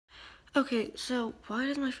Okay, so why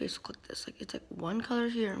does my face look like this? Like, it's like one color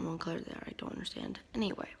here and one color there. I don't understand.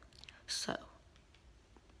 Anyway, so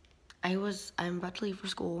I'm about to leave for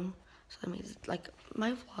school. So that means like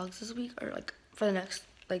my vlogs this week are like for the next,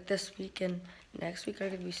 like this week and next week are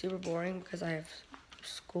gonna be super boring because I have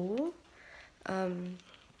school.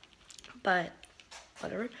 But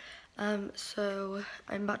whatever. So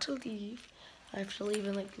I'm about to leave. I have to leave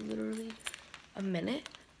in like literally a minute.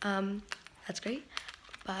 That's great.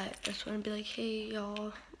 But I just want to be like, hey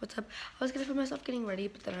y'all, what's up? I was gonna film myself getting ready,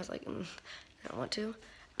 but then I was like, I don't want to,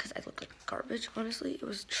 because I look like garbage, honestly. It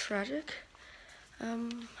was tragic. But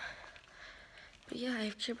yeah, I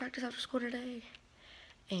have cheer practice after school today.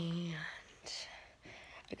 And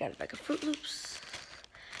I got a bag of Fruit Loops.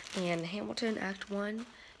 And Hamilton Act 1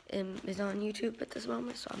 is on YouTube at this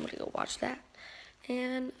moment, so I'm gonna go watch that.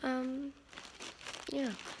 And,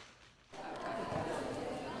 yeah.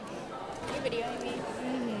 You're videoing me?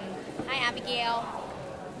 Hi, Abigail.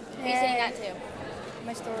 Hey. You saying that too?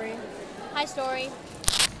 My story. Hi, Story.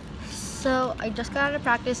 So I just got out of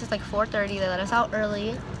practice. It's like 4:30. They let us out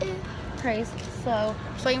early. Praise. So I'm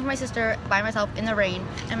just waiting for my sister by myself in the rain.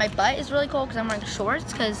 And my butt is really cold because I'm wearing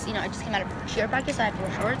shorts because, you know, I just came out of cheer practice. I have to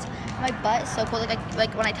wear shorts. My butt is so cold.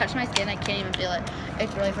 Like when I touch my skin, I can't even feel it.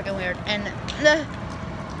 It's really freaking weird. And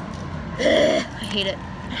I hate it.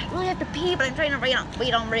 I really have to pee, but I'm trying to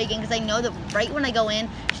wait on Reagan because I know that right when I go in,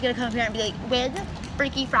 she's going to come up here and be like, where the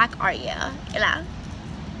freaky frack are you? Hello?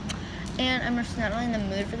 And I'm just not really in the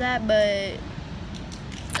mood for that, but I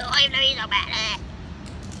have to be so bad at it.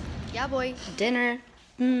 Yeah, boy. Dinner.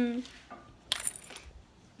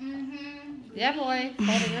 Yeah, boy.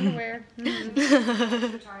 Folding underwear.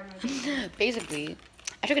 Basically,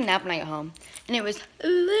 I took a nap when I got home, and it was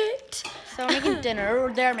lit. So I'm making dinner,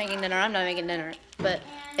 or they're making dinner. I'm not making dinner, but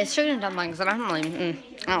it's chicken and dumplings, and I don't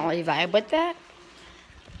really vibe with that.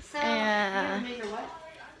 So, you gonna make your what?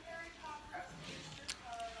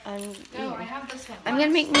 I have this one. I'm gonna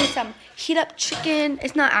make me some heat up chicken.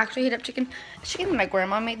 It's not actually heat up chicken. It's chicken that my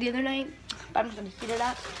grandma made the other night, but I'm just gonna heat it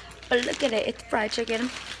up. But look at it, it's fried chicken.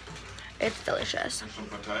 It's delicious. Some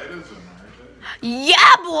potatoes in there.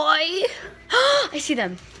 Yeah, boy! I see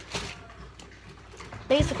them.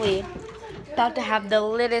 Basically, about to have the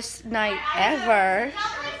littest night ever.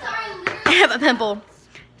 I have a pimple.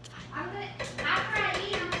 After I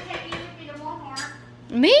eat, I'm gonna take you with me to Walmart.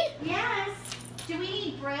 Me? Yes. Do we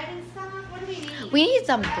need bread and stuff? What do we need? We need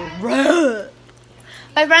some bread.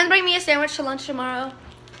 My friend bring me a sandwich to lunch tomorrow.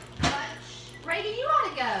 Ray, do you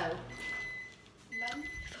want to go?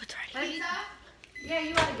 Food's ready. Lisa? Yeah,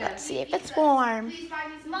 you want to go. Let's see if it's warm. Please buy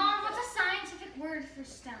me some. Mom, what's a scientific word for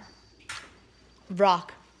stone?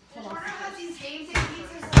 Rock. The Warner has these games and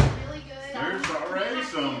pizzas are really good. There's already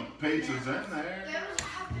some pizzas in there. Those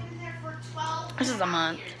have been there for 12 This is a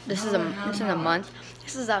month. This is a month.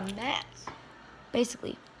 This is a mess.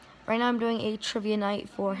 Basically, right now I'm doing a trivia night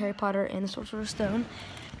for Harry Potter and the Sorcerer's Stone,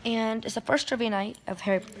 and it's the first trivia night of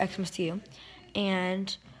Harry Xmas to You.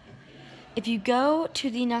 And if you go to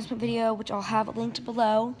the announcement video, which I'll have linked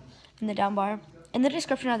below in the down bar, in the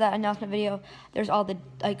description of that announcement video, there's all the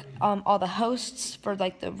all the hosts for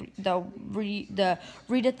like the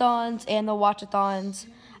readathons and the watchathons.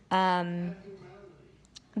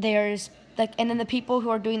 There's like, and then the people who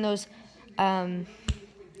are doing those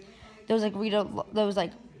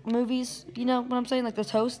movies, you know what I'm saying? Like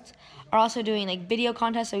those hosts are also doing like video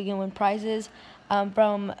contests so you can win prizes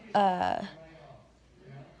from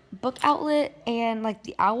Book Outlet and like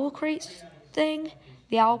the Owl Crate thing,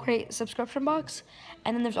 the Owl Crate subscription box.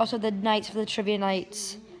 And then there's also the nights for the trivia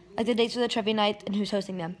nights, like the dates for the trivia nights and who's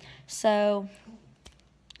hosting them. So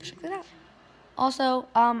check that out. Also,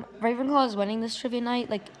 Ravenclaw is winning this trivia night,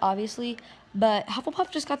 like obviously, but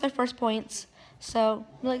Hufflepuff just got their first points. So,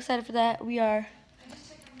 I'm really excited for that. We are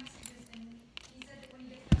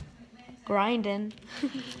grinding.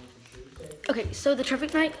 Okay, so the trivia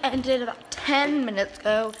night ended about 10 minutes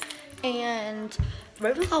ago, and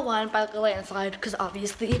Ravenclaw won by like a landslide, because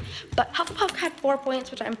obviously, but Hufflepuff had 4 points,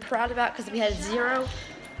 which I'm proud about, because we had 0.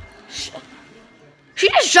 She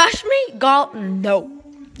just shushed me? Girl, no.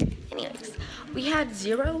 Anyways, we had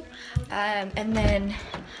 0, and then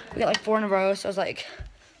we got like 4 in a row, so I was like,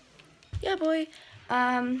 yeah, boy.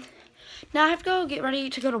 Now I have to go get ready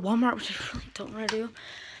to go to Walmart, which I really don't want to do.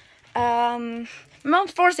 My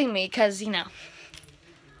mom's forcing me because, you know,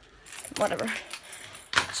 whatever.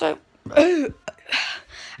 So, I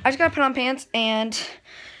just gotta put on pants, and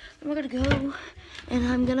I'm gonna go, and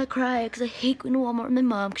I'm gonna cry because I hate going to Walmart with my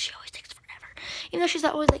mom because she always takes forever. You know, she's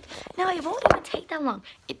always like, no, it won't even take that long.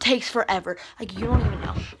 It takes forever. Like, you don't even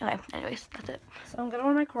know. Okay, anyways, that's it. So I'm gonna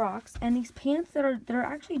wear my Crocs and these pants they're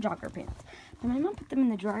actually jogger pants. And my mom put them in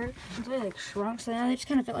the dryer until they like shrunk, so now they just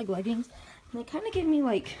kind of fit like leggings. And they kind of give me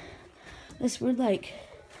like this weird like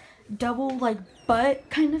double like butt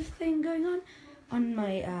kind of thing going on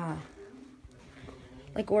my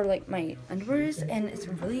like, or like my underwears, and it's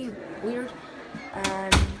really weird.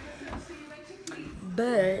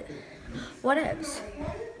 But whatevs.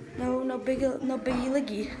 No biggie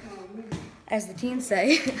liggy, as the teens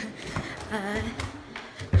say.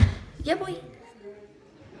 Yeah, boy.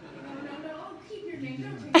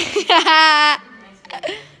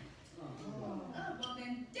 Well,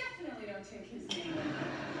 then definitely don't take his name.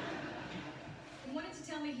 He wanted to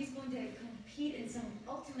tell me he's going to compete in some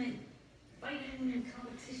ultimate fighting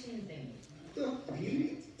competition thing. Why? What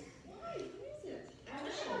is it? I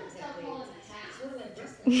wish I would tell Paul sort of like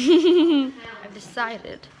wrestling. I've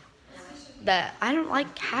decided that I don't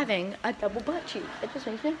like having a double butt cheek. It just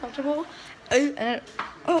makes me uncomfortable.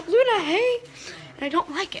 Oh, Luna, hey! And I don't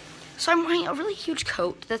like it. So I'm wearing a really huge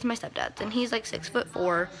coat. That's my stepdad's, and he's like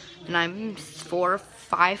 6'4", and I'm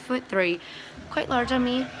 5'3", quite large on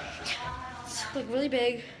me. It's like really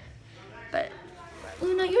big, but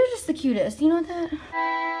Luna, you're just the cutest. You know that?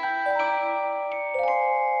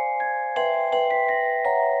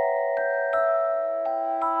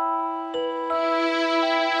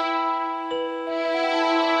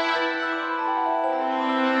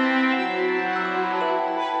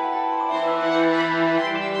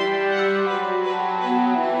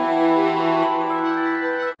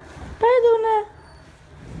 Bye, Luna.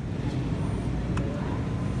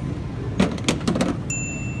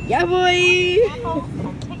 Yeah, boy.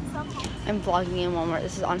 I'm vlogging in Walmart.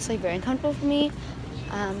 This is honestly very uncomfortable for me.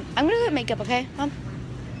 I'm gonna get makeup, okay, Mom?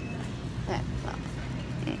 Okay. Well.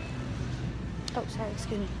 Oh, sorry.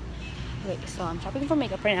 Excuse me. Okay, so I'm shopping for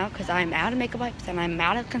makeup right now because I'm out of makeup wipes and I'm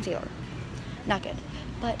out of concealer. Not good.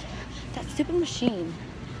 But that stupid machine,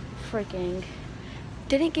 freaking,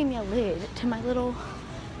 didn't give me a lid to my little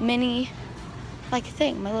mini, like,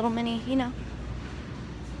 thing. My little mini, you know,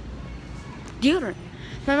 deodorant.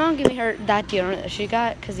 My mom gave me that deodorant that she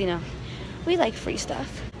got because, you know, we like free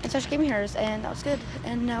stuff. And so she gave me hers, and that was good.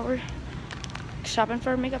 And now we're shopping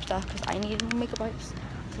for makeup stuff because I need makeup wipes.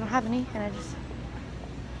 I don't have any, and I just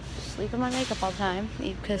sleep in my makeup all the time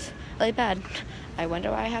because it's really bad. I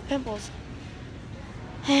wonder why I have pimples.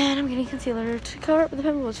 And I'm getting concealer to cover up the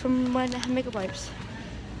pimples from when I have makeup wipes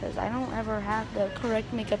because I don't ever have the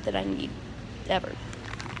correct makeup that I need, ever.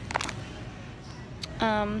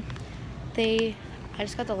 I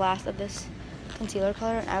just got the last of this concealer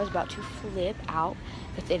color, and I was about to flip out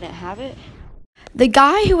if they didn't have it. The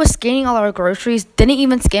guy who was scanning all our groceries didn't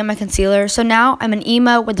even scan my concealer, so now I'm an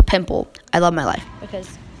emo with a pimple. I love my life.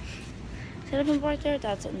 Because, see that pimple right there?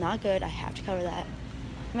 That's not good. I have to cover that.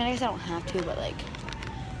 I mean, I guess I don't have to, but, like,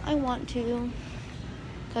 I want to.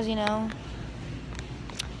 Because, you know,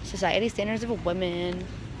 society standards of women.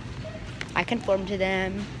 I conform to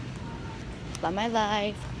them. Love my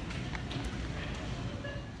life.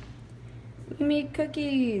 We made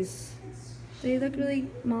cookies. They look really,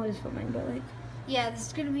 Molly's filming, but like. Yeah, this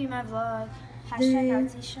is gonna be my vlog. They- Hashtag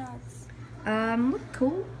outsy shots. Look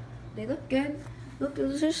cool. They look good. Look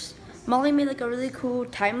delicious. Molly made like a really cool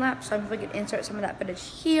time lapse, so I'm hoping I can insert some of that footage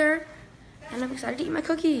here. And I'm excited to eat my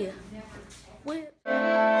cookie. Whip.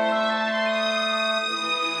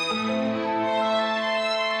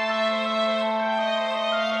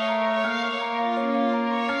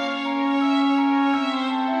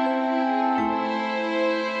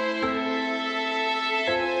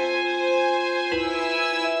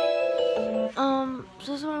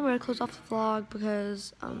 So this is where I'm gonna close off the vlog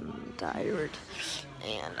because I'm tired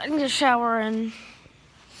and I need a shower and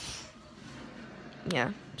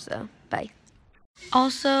yeah, so bye.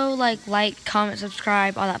 Also, like, comment,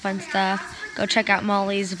 subscribe, all that fun stuff. Go check out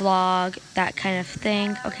Molly's vlog, that kind of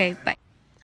thing. Okay, bye.